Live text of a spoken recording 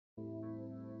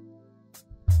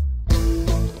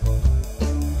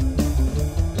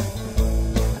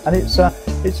And it's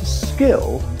a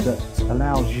skill that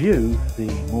allows you,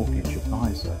 the mortgage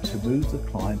advisor, to move the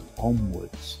client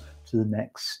onwards to the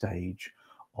next stage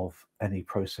of any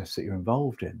process that you're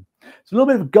involved in. It's a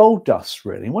little bit of gold dust,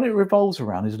 really. And what it revolves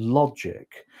around is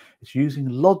logic. It's using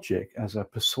logic as a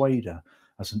persuader,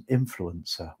 as an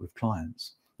influencer with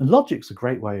clients. And logic's a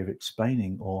great way of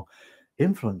explaining or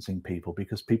influencing people,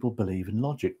 because people believe in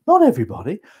logic. Not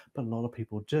everybody, but a lot of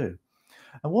people do.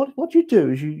 And what you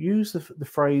do is you use the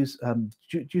phrase,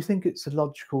 do you think it's a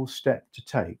logical step to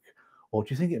take? Or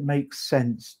do you think it makes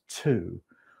sense to?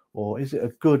 Or is it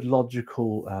a good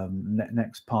logical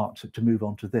next part to move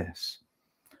on to this?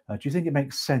 Do you think it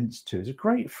makes sense to? It's a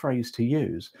great phrase to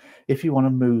use if you want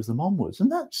to move them onwards.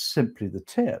 And that's simply the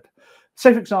tip.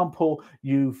 Say, for example,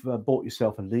 you've bought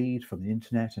yourself a lead from the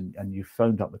internet and you've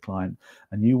phoned up the client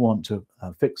and you want to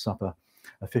fix up a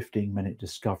 15-minute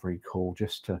discovery call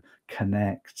just to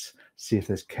connect, see if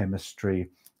there's chemistry,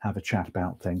 have a chat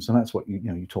about things. And that's what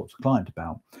you talk to the client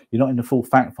about. You're not in the full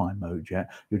fact find mode yet.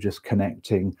 You're just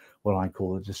connecting what I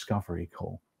call a discovery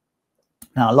call.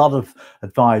 Now, a lot of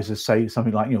advisors say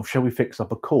something like, shall we fix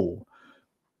up a call?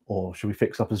 Or should we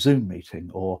fix up a Zoom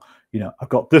meeting? Or, I've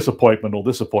got this appointment or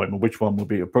this appointment, which one would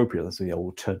be appropriate? That's the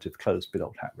alternative close, bit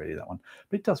old hat really, that one.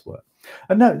 But it does work.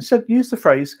 And no, instead use the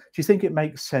phrase, do you think it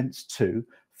makes sense to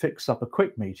fix up a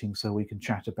quick meeting so we can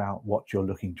chat about what you're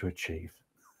looking to achieve?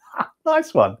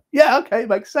 Nice one. Yeah, okay, it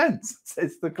makes sense,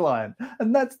 says the client.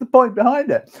 And that's the point behind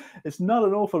it. It's not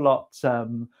an awful lot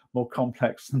more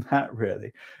complex than that,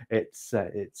 really. It's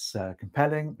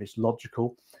compelling, it's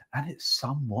logical, and it's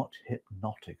somewhat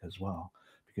hypnotic as well,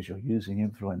 because you're using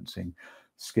influencing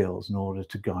skills in order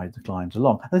to guide the client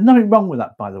along. And there's nothing wrong with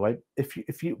that, by the way.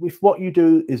 If what you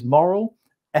do is moral,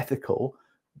 ethical,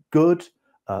 good,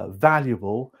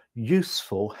 valuable,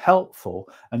 useful, helpful,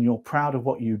 and you're proud of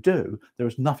what you do, there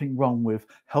is nothing wrong with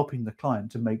helping the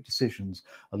client to make decisions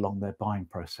along their buying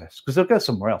process, because they'll go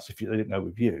somewhere else if they didn't go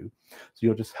with you. So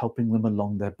you're just helping them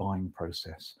along their buying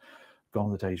process. Gone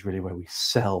are the days really where we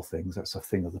sell things. That's a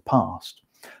thing of the past.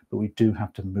 But we do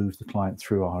have to move the client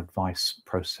through our advice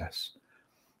process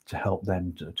to help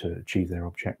them to achieve their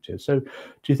objectives. So do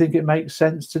you think it makes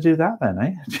sense to do that then,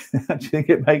 eh? Do you think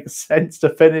it makes sense to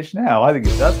finish now? I think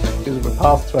it does, because we're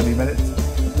past 20 minutes.